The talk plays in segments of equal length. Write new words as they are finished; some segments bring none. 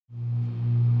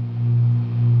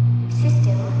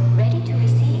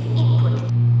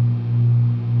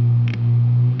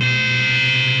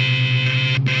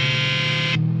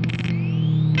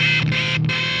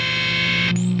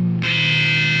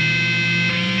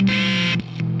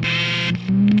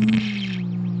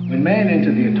When man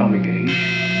entered the atomic age,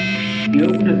 he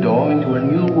opened a door into a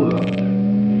new world.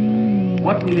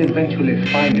 What we'll eventually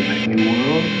find in that new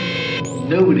world,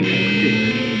 nobody can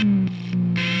predict.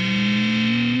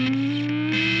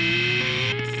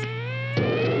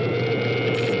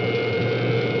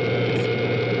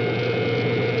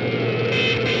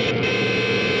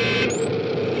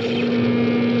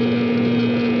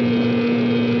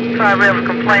 We have a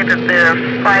complaint that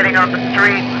they're fighting on the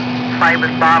street, fighting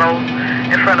with bottles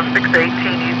in front of 618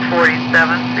 East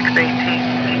 47, 618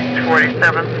 East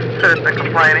 47. Citizen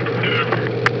complaining.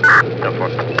 So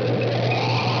forth.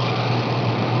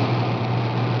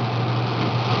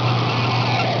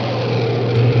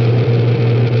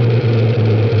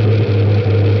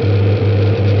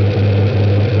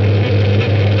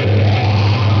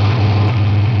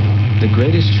 The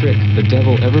greatest trick the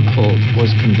devil ever pulled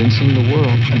was convincing the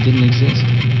world he didn't exist.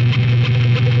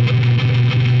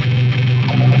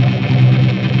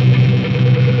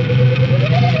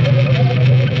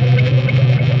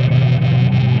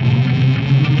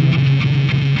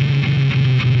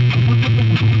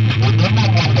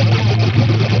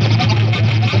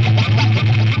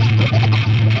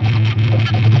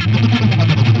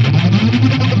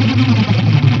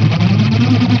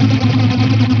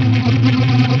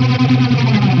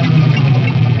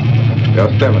 There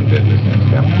are 7 deadly sins,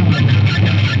 Captain.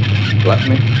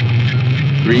 Gluttony,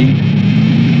 greed,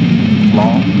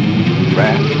 sloth,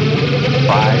 wrath,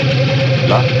 pride,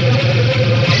 lust,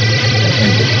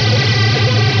 and envy.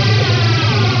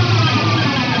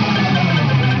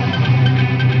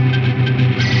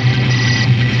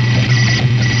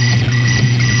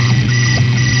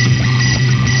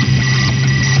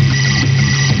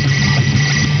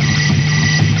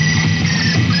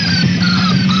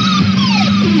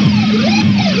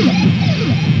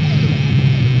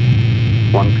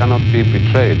 One cannot be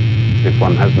betrayed if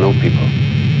one has no people.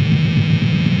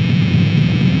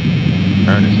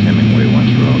 Ernest Hemingway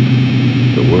once wrote,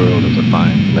 "The world is a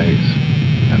fine place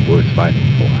and worth fighting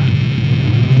for."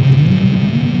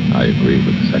 I agree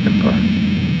with the second part.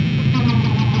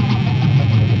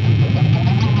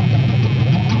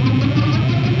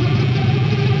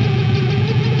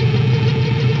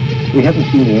 We haven't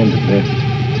seen the end of this.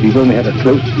 We've only had a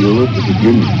close view of the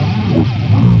beginning.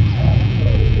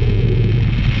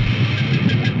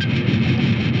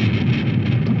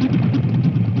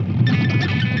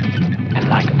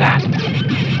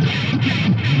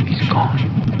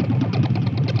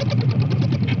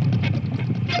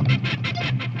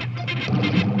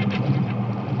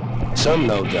 Some,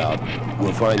 no doubt,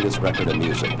 will find this record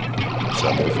amusing.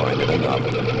 Some will find it a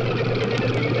novelty.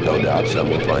 No doubt some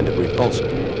will find it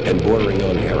repulsive and bordering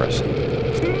on heresy.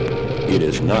 It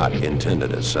is not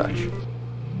intended as such.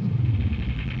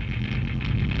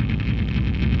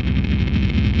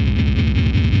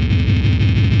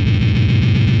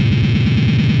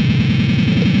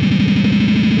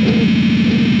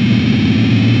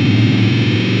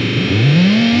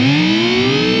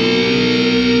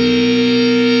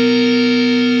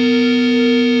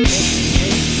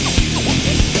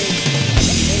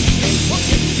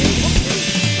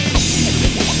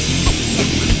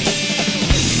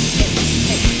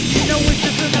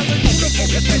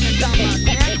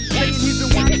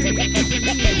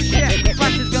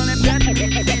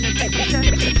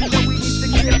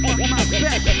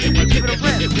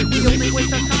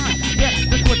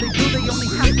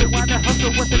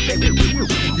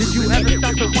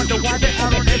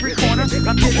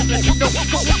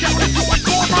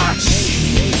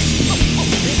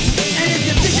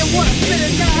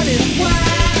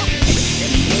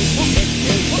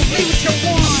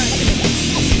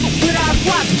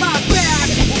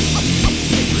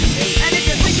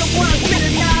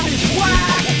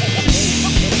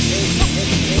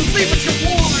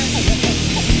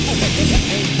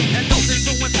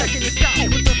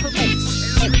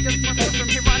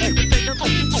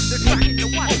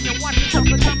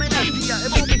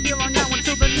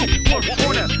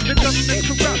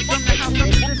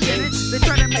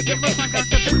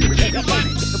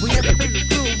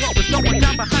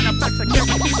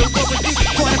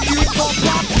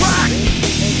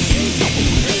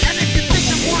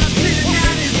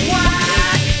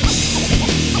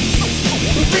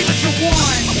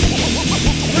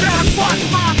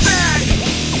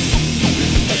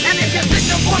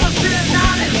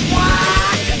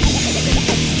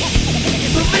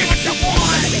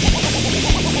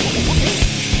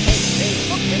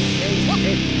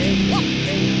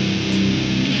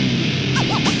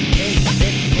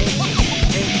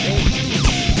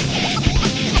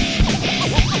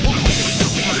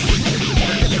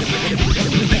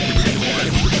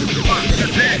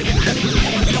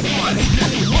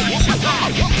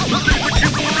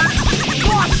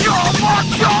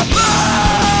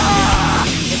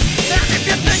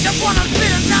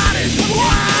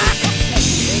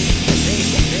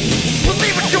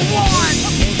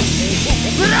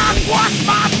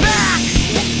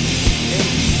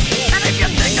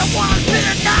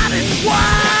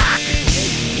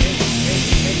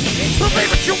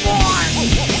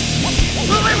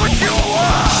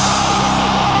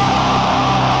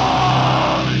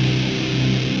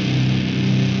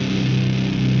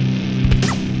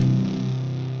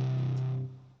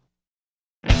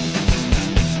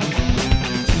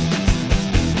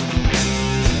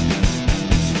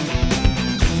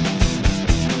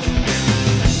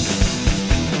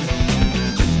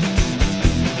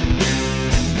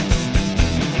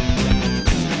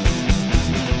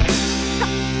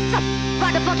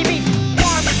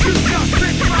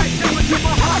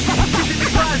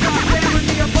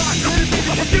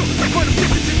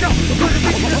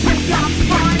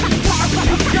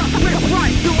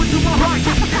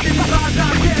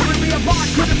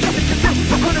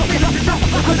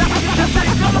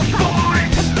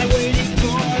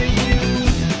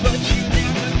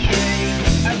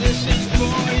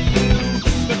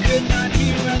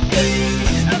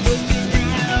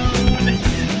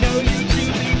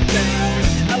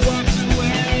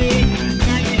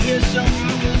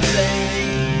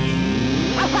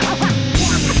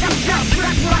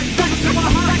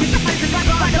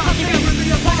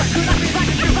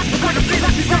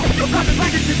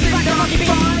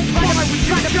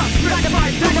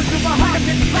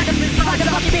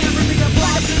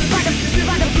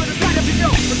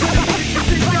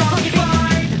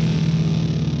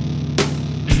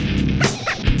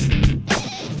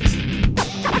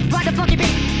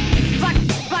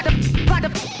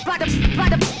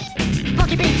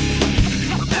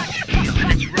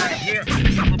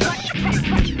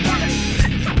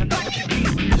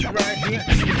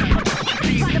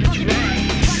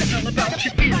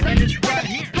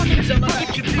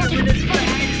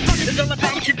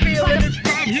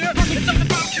 right here. It's something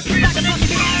about your feet.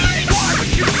 Why would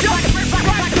you just rip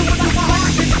right to my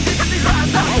heart? These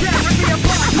eyes are tearing me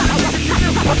apart.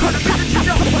 I could have been you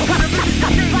know, I could have been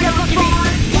you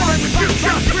why would you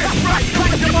just rip right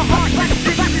to my heart?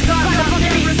 These eyes are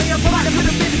tearing me apart. I could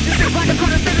have been you know, I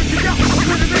could have been you know, I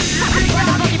could have been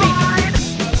you fine.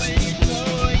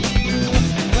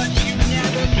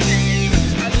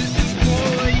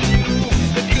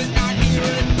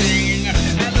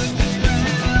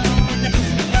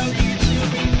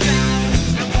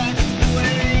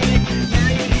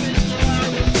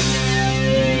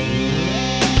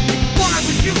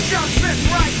 Just rip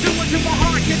right to my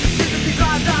heart. These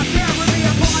eyes out there with me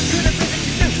apart. Could have been that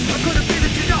you knew. I could have been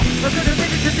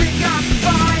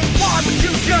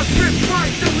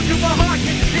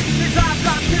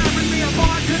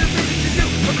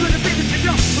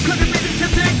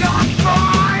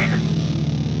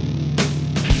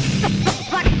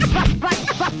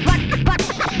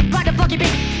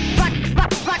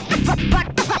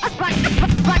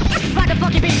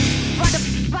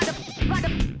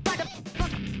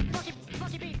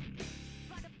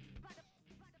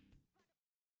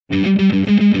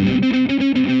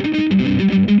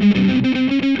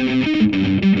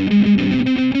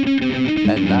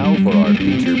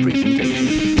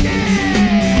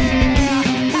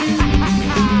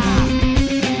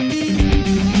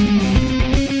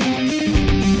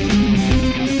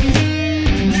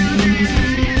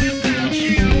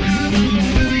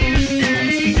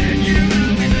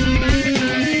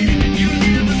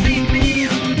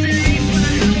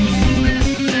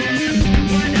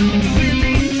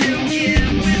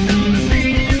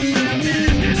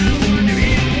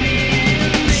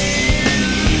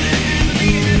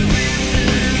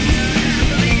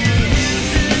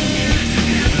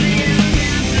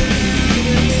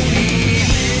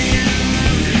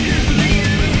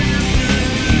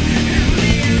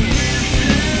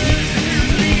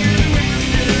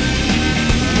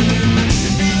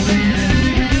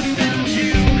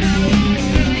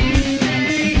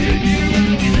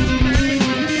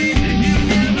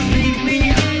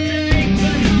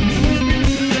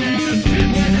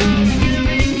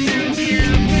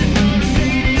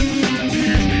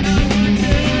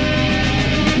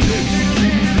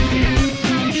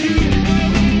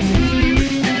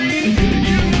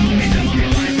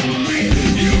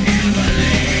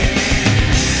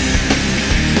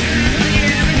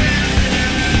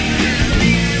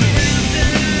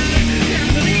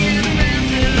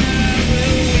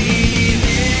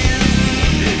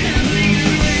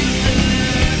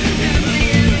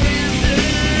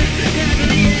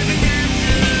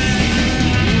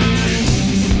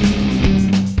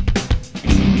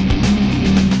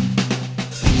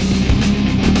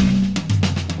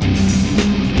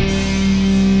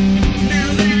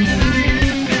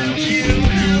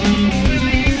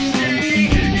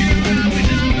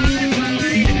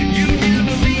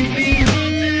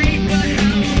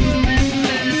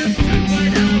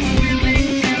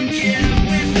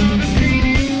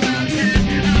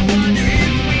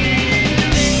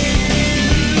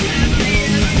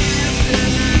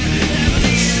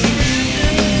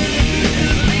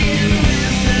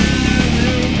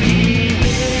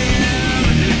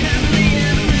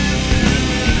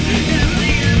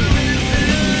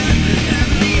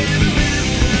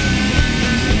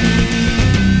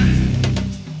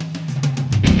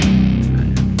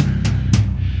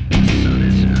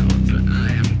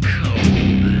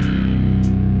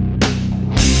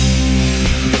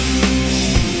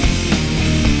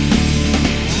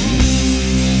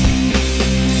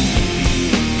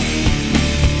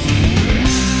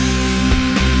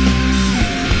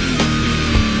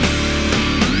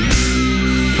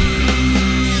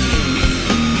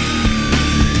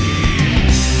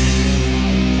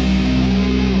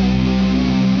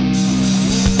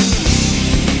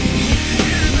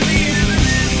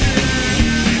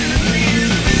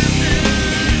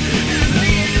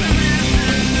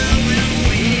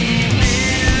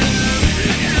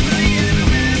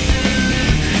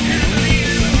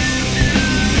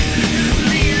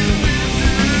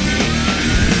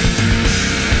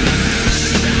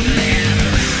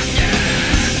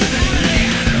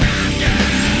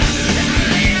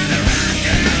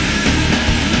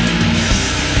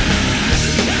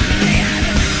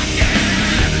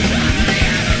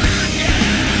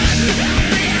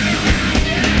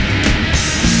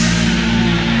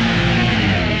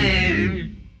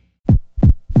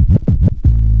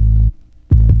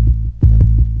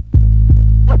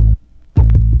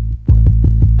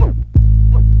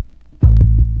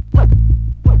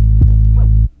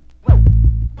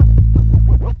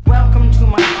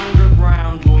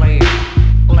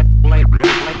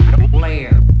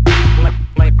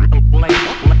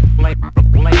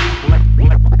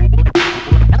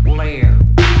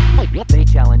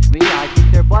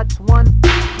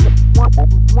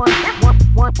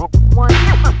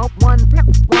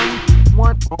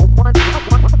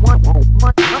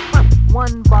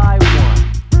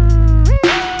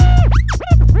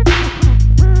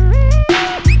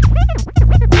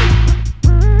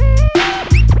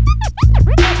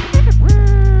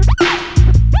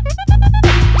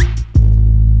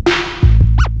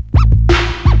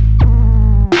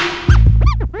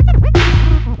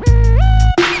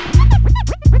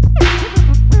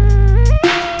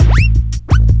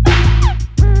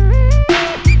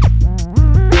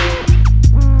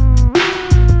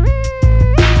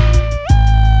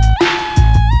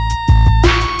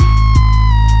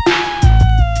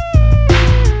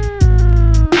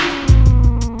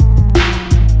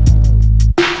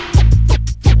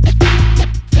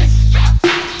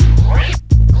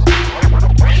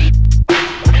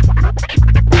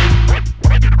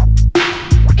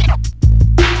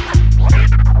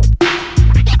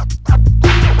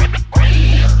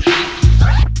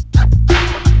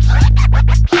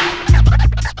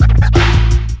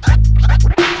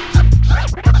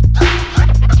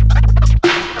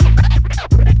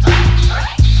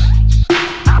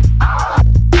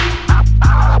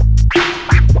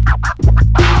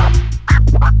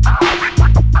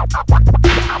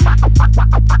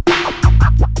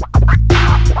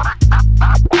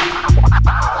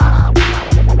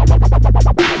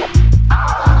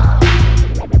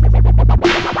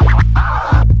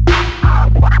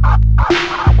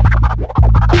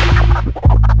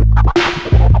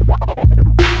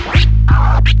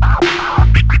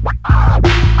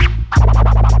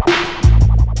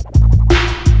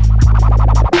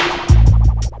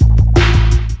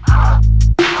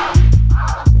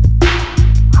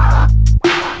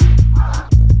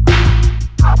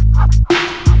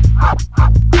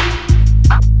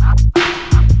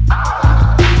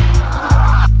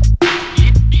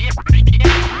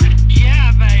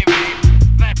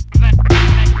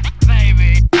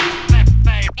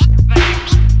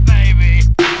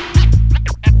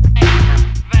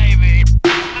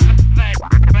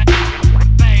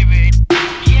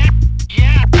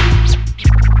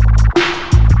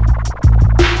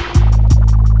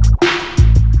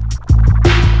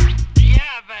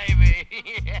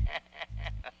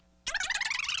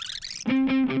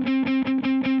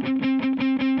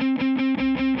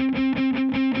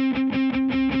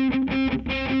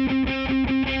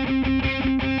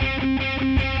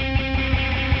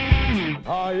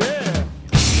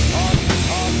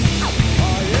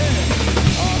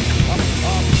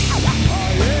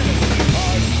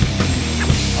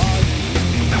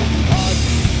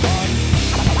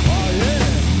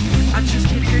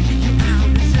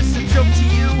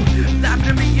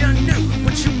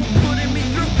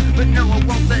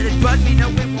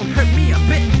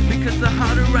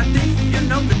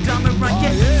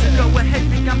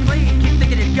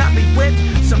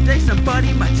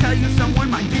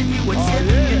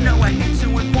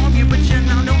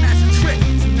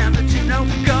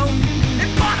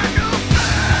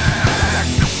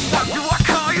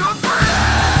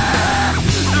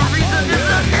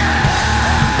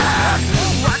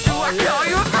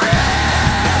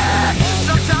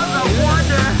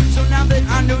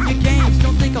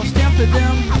to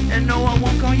them. And no, I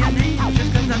won't call your name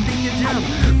just cause I think you're dumb.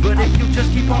 But if you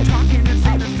just keep on talking and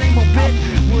say the same old bit,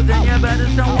 well then you better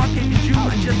start walking cause you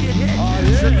might just get hit.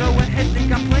 So go ahead,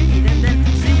 think I played and then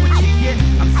see what you get.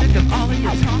 I'm sick of all of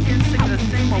your talking, sick of the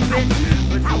same old bit.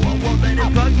 But no, I won't let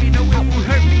it bug me, no, it won't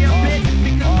hurt me a bit.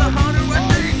 Because the harder I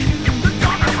think, the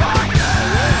darker I get.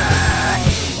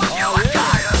 Well, you are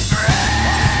kind of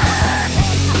friend.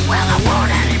 Well, I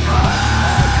won't anymore.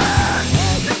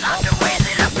 It's not the way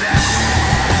that I've been.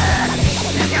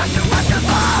 It's just too much of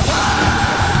a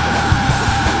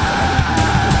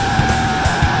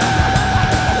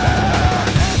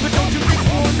but don't you think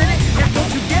for a minute, and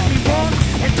don't you get me wrong,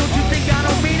 and don't you think I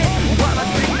don't mean it while I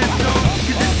sing this song,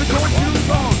 cause it's been going too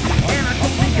long, and I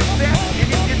don't think it's fair, and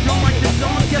if you don't like this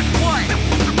song, guess what?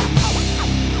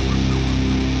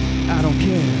 I don't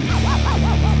care.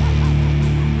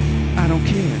 I don't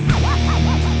care. I don't care.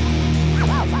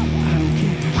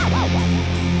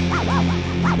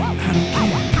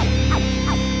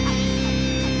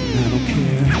 I don't care. I don't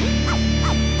care.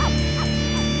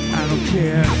 I don't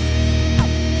care.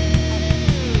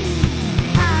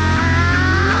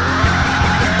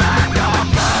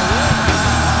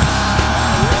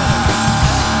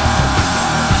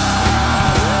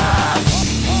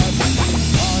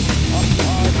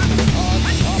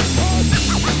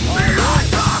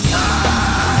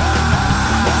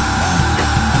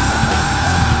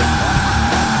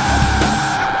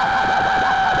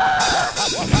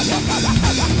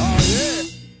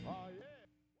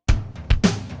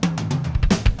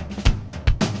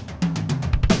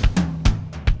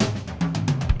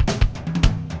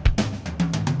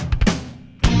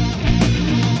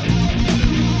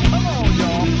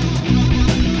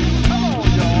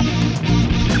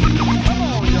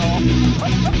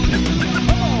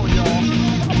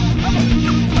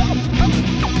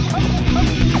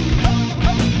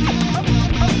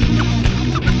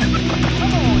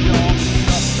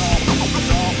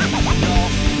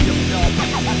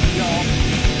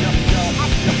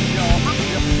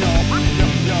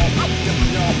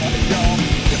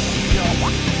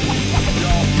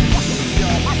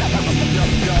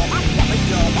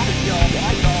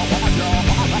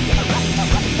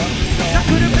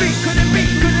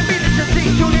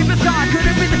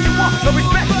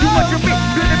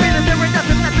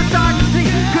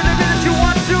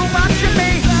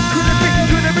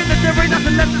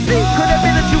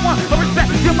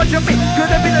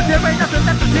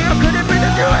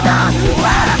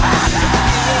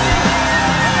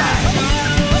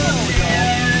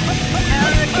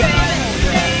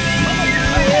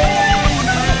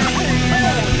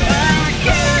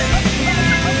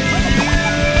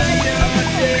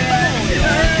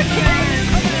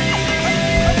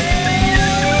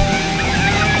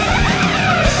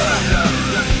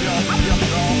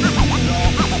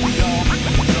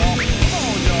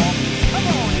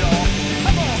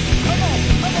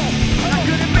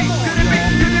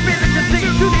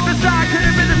 Inside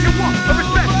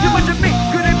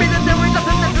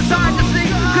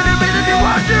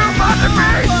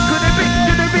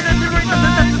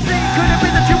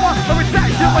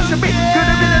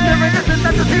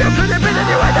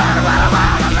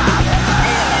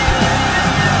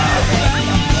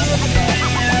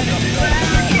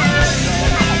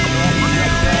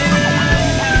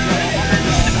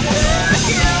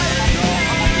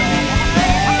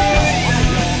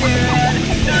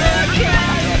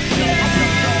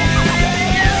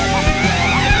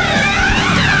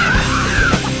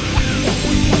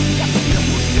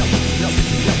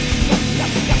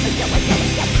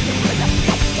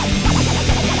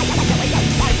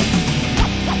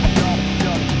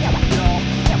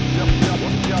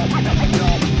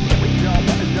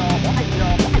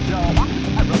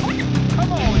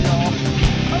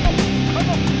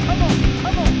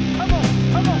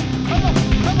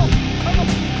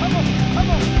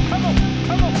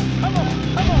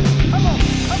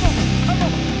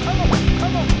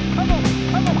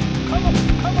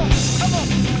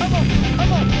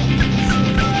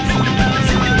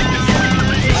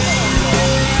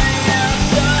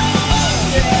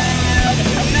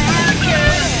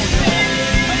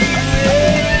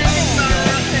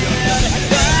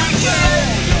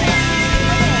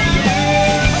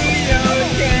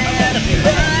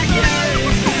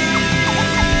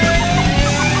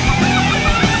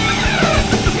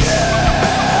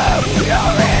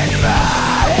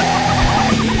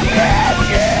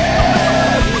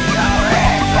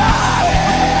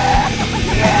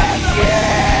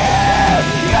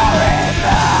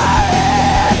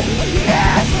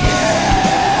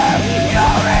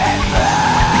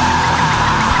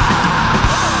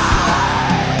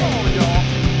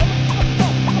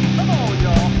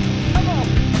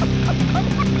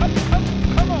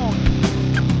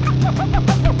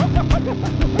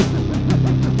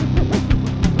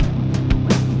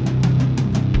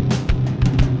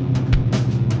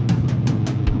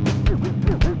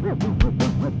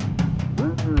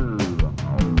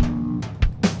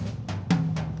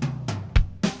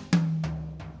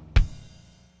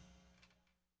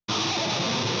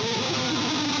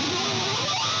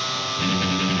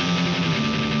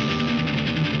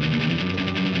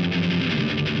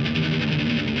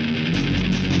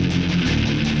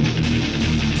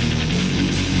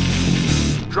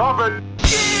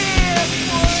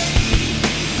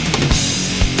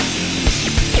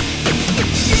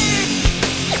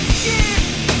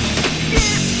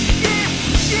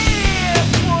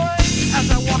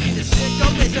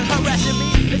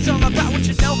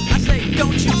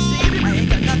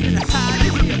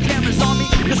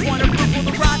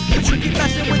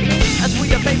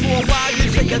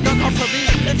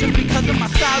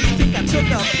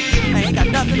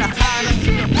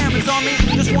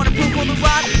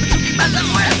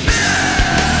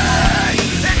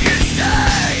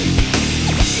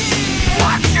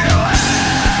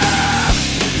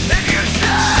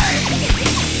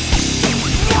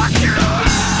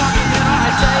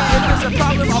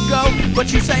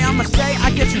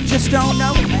you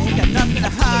know, I ain't got nothing to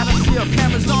hide. I see your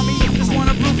cameras on me, just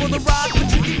wanna prove for the ride, but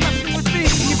you keep messing with me.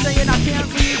 Keep saying I can't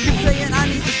leave, keep saying I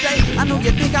need to stay. I know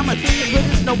you think I'm a thief, but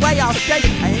there's no way I'll stay.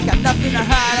 I ain't got nothing to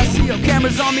hide. I see your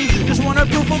cameras on me, just wanna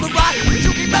prove for the ride, but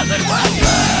you keep messing with me.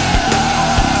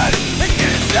 And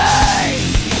you say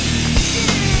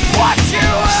what you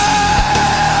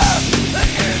have,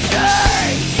 and you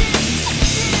say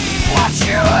what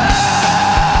you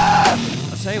have.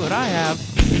 I'll tell you what I have.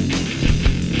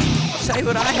 I'll tell you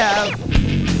what I have.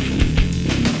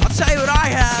 I'll tell you what I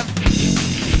have.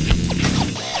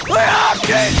 We are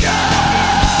kingdoms.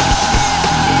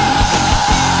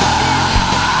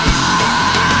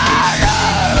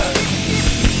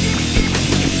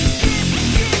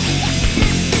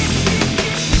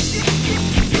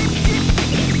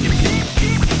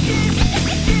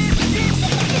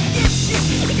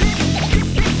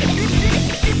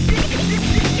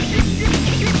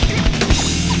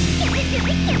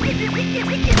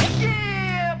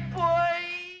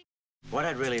 What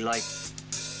I'd really like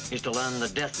is to learn the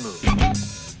death move.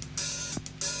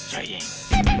 Saying,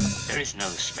 there is no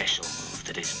special move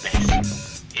that is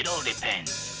best. It all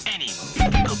depends. Any move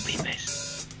could be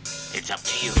best. It's up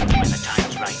to you when the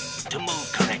time's right to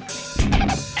move correctly,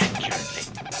 accurately,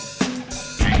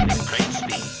 and with great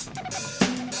speed.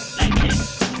 Like this.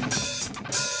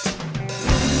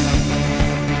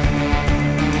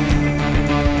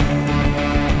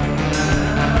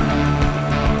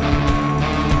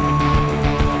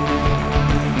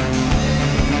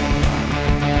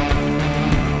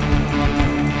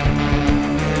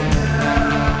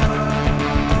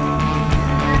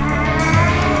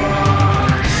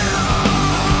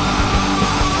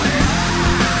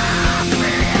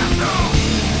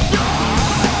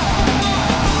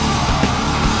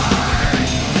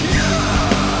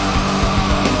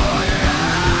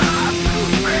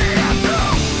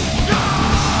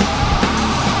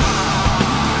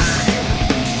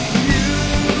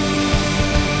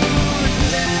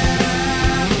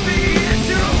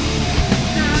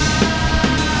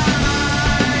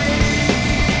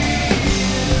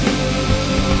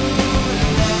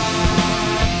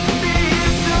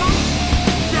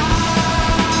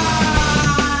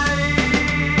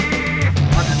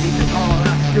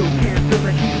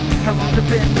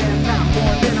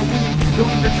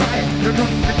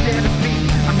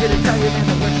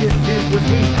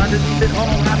 Underneath it all,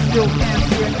 I still can't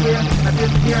see it clear. I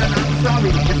didn't hear and I'm sorry,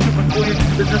 it's super weird.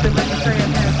 There's nothing left to say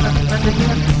and there's nothing left to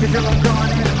hear. Cause you're all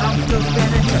gone and I'm still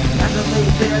standing here. As I lay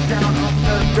there down on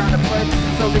the ground of play.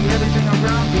 Slowly everything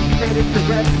around me faded to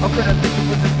red. Oh, could I think it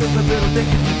was a stupid little thing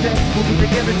that you said? We'll be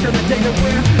together till the day that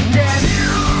we're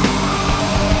dead.